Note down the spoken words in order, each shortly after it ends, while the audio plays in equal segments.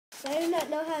I do not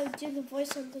know how to do the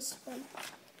voice on this one.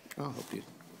 I'll help you.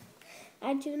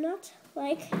 I do not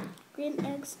like green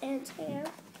eggs and ham.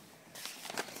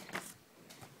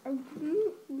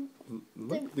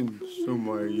 Like them so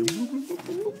much.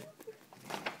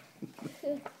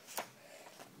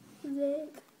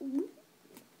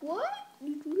 What?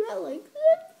 You do not like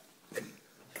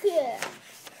them?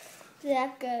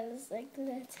 That goes like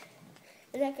that.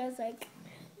 That goes like,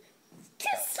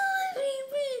 just let me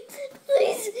be.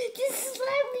 Please, just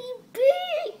let me be.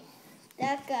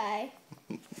 That guy.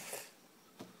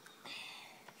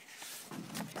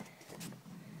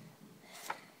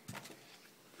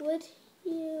 Would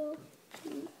you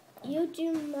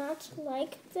do not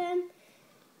like them?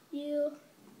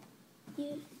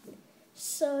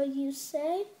 So you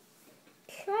say,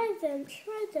 try them,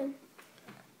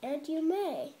 and you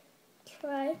may.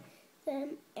 Try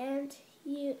them, and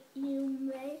you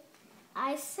may.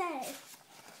 I say,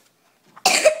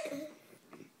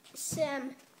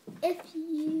 Sam, if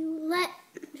you let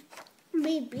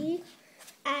me be,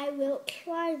 I will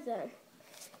try them.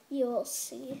 You'll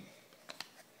see.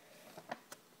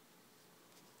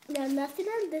 Now, nothing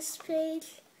on this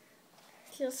page,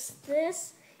 just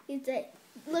this. Is that,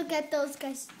 look at those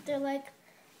guys. They're like,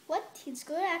 what? He's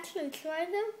going to actually try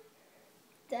them?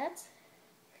 That's,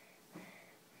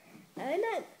 I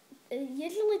know, it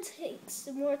usually takes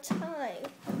more time.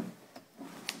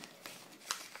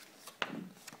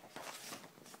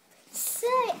 Say,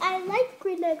 I like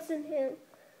green eggs in him.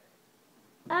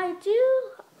 I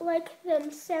do like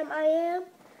them, Sam, I am.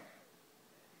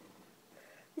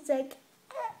 He's like,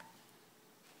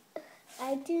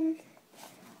 I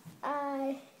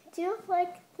do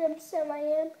like them, Sam, I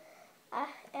am,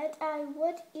 and I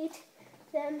would eat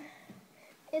them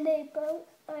in a boat,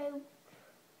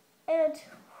 and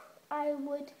I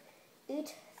would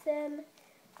eat them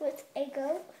with a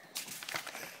goat.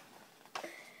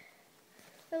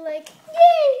 They're like,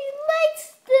 yay, he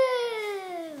likes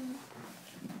them!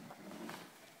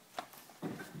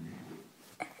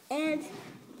 And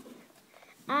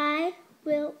I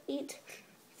will eat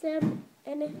them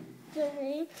in the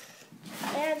rain,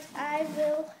 and I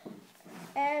will,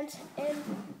 and in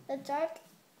the dark,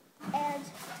 and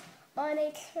on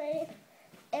a train,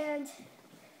 and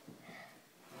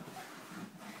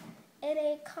in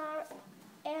a car,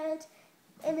 and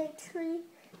in a tree.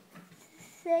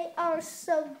 They are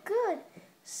so good,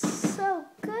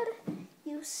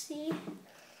 you see.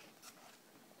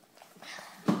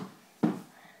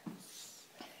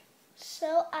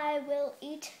 So I will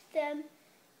eat them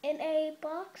in a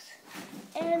box,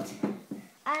 and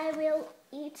I will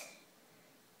eat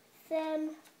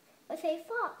them with a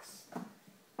fox,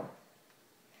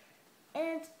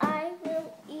 and I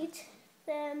will eat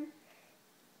them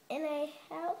in a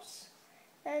house,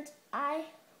 and I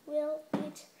will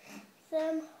eat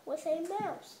them with a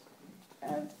mouse,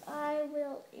 and I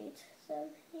will eat them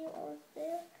here or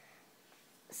there.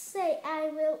 Say, I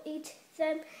will eat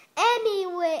them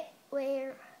anywhere. Why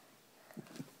are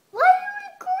you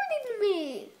recording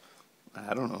me?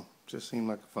 I don't know. Just seemed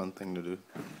like a fun thing to do.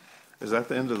 Is that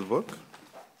the end of the book?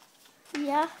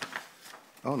 Yeah.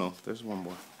 Oh no, there's one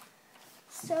more.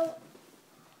 So,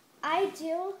 I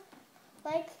do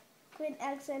like green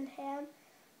eggs and ham.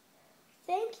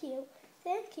 Thank you,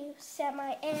 Sam,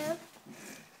 I am.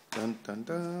 Dun dun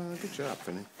dun. Good job,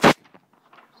 Finnie.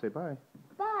 Say bye.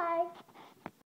 Bye.